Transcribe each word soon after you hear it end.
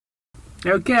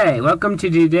Okay, welcome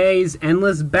to today's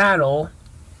endless battle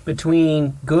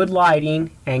between good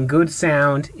lighting and good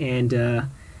sound and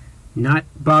not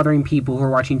bothering people who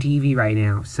are watching TV right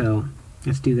now. So,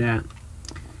 let's do that.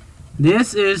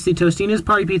 This is the Totinos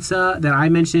Party Pizza that I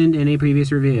mentioned in a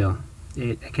previous review.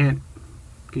 Can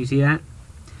you see that?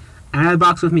 I had a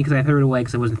box with me because I threw it away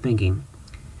because I wasn't thinking.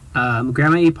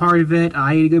 Grandma ate part of it.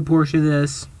 I ate a good portion of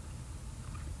this.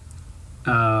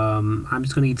 I'm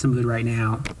just going to eat some of it right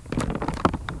now.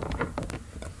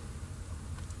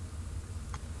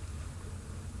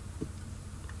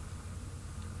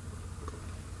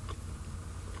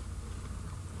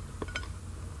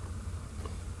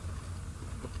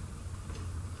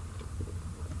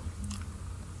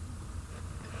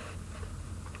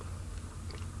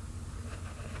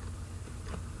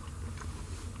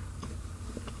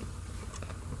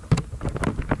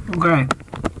 Okay.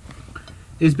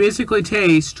 It basically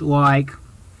tastes like,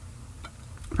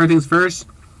 first things first,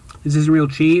 this isn't real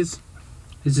cheese.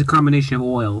 This is a combination of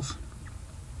oils.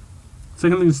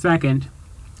 Second,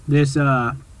 this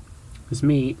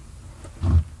meat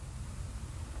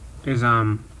is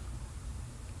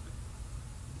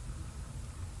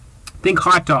think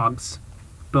hot dogs,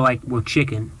 but like with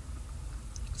chicken.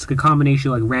 It's like a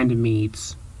combination of like random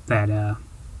meats that well,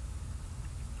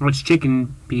 it's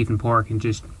chicken, beef, and pork, and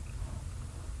just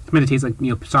it's meant to taste like,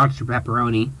 sausage or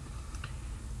pepperoni.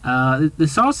 The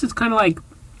sauce is kind of like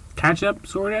ketchup,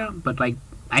 sorta, but like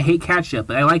I hate ketchup,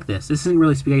 but I like this. This isn't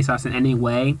really spaghetti sauce in any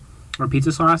way, or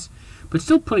pizza sauce, but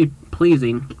still pretty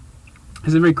pleasing. It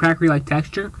has a very crackery-like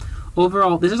texture.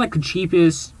 Overall, this is like the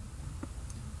cheapest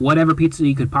whatever pizza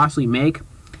you could possibly make,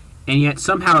 and yet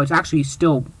somehow it's actually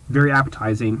still very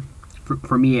appetizing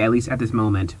for me, at least at this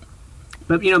moment.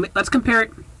 But let's compare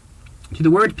it to the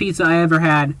worst pizza I ever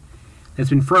had that's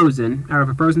been frozen, out of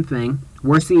a frozen thing,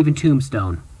 worse than even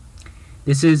Tombstone.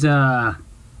 This is, I'll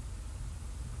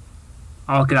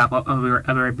look it up.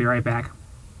 I'll be right back.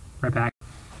 Right back.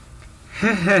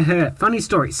 Funny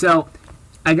story. So,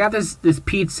 I got this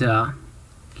pizza,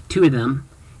 2 of them,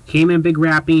 came in a big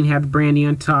wrapping, had the brandy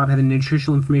on top, had the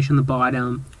nutritional information on the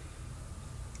bottom,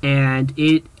 and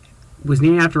it was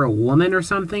named after a woman or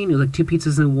something. It was like 2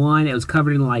 pizzas in one. It was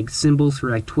covered in like symbols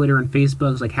for like Twitter and Facebook.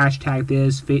 It was like hashtag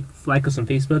this, like us on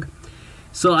Facebook.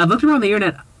 So I've looked around the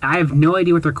internet. I have no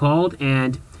idea what they're called,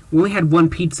 and we only had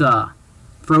 1 pizza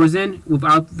frozen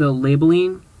without the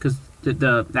labeling because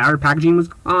the outer packaging was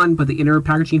on, but the inner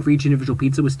packaging for each individual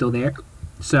pizza was still there.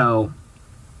 So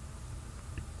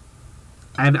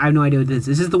I have no idea what this is.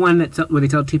 This is the one where they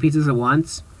sell 2 pizzas at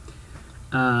once.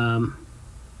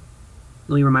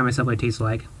 Let me remind myself what it tastes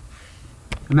like.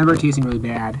 I remember it tasting really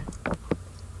bad.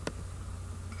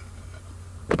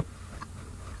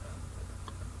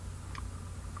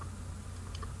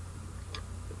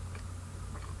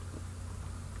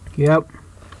 Yep.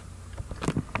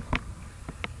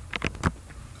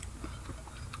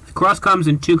 The crust comes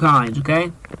in 2 kinds,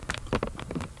 okay?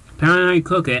 Depending on how you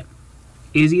cook it,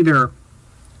 is either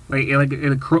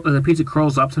the pizza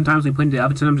curls up. Sometimes we put it in the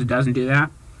oven, sometimes it doesn't do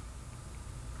that.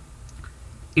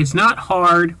 It's not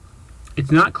hard, it's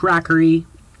not crackery,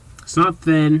 it's not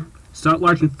thin, it's not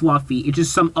large and fluffy, it's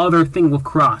just some other thing with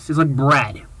crust. It's like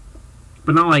bread,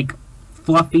 but not like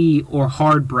fluffy or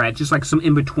hard bread, just like some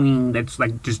in-between that's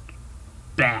like just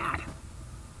bad.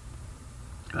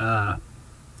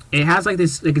 It has like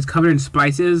this, like it's covered in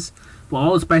spices, but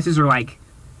all the spices are like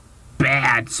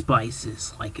bad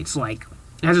spices. Like it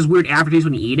has this weird aftertaste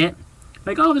when you eat it.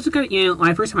 Like, oh, this is kind of,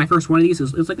 my first one of these,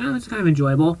 it was like, oh, this is kind of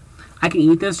enjoyable. I can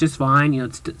eat this just fine.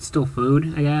 It's still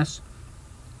food, I guess.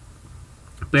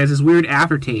 But it has this weird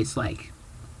aftertaste, like,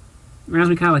 reminds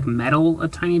me kind of like metal a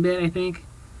tiny bit, I think.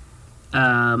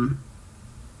 The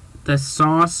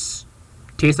sauce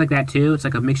tastes like that too. It's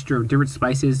like a mixture of different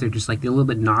spices. They're just like a little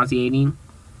bit nauseating.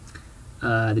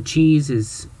 The cheese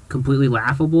is completely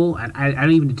laughable. I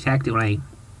don't even detect it when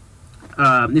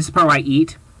this is the part where I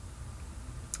eat.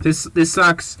 This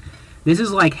sucks. This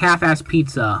is like half-ass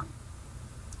pizza,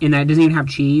 in that it doesn't even have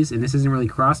cheese, and this isn't really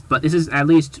crust, but this is at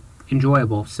least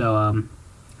enjoyable. So, and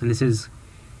this is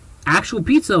actual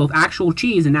pizza with actual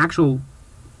cheese and actual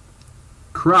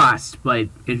crust, but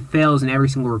it fails in every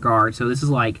single regard. So this is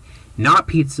like not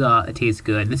pizza that tastes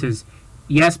good. This is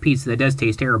yes pizza that does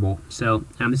taste terrible. So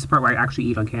this is the part where I actually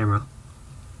eat on camera.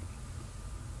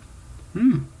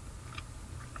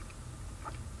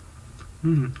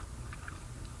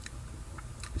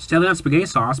 It's definitely not spaghetti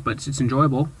sauce, but it's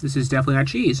enjoyable. This is definitely not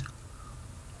cheese.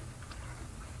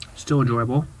 Still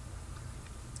enjoyable.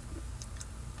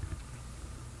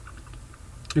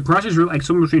 The crust is really like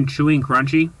somewhere between chewy and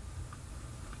crunchy.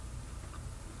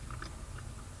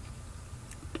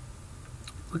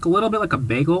 Like a little bit like a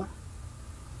bagel.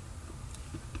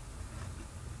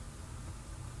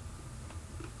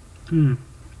 Hmm.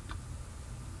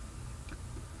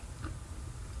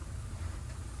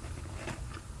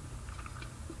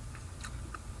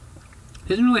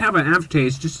 Doesn't really have an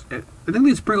aftertaste. Just I think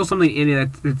they sprinkle something in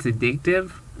it that's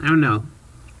addictive. I don't know.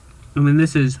 I mean,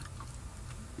 this is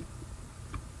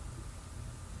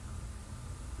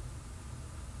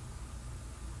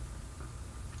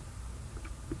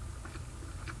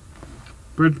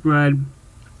bread.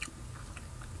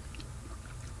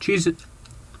 Cheese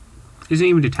isn't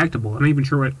even detectable. I'm not even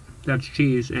sure what that's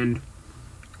cheese, and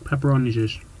pepperoni is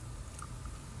just.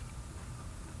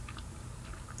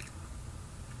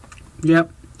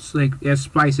 Yep, it's like it has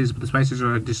spices, but the spices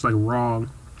are just like wrong.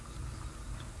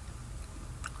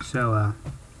 So,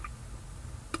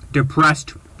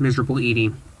 depressed, miserable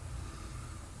eating.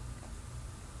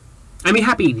 I mean,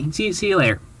 happy eating. See you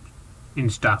later,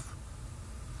 and stuff.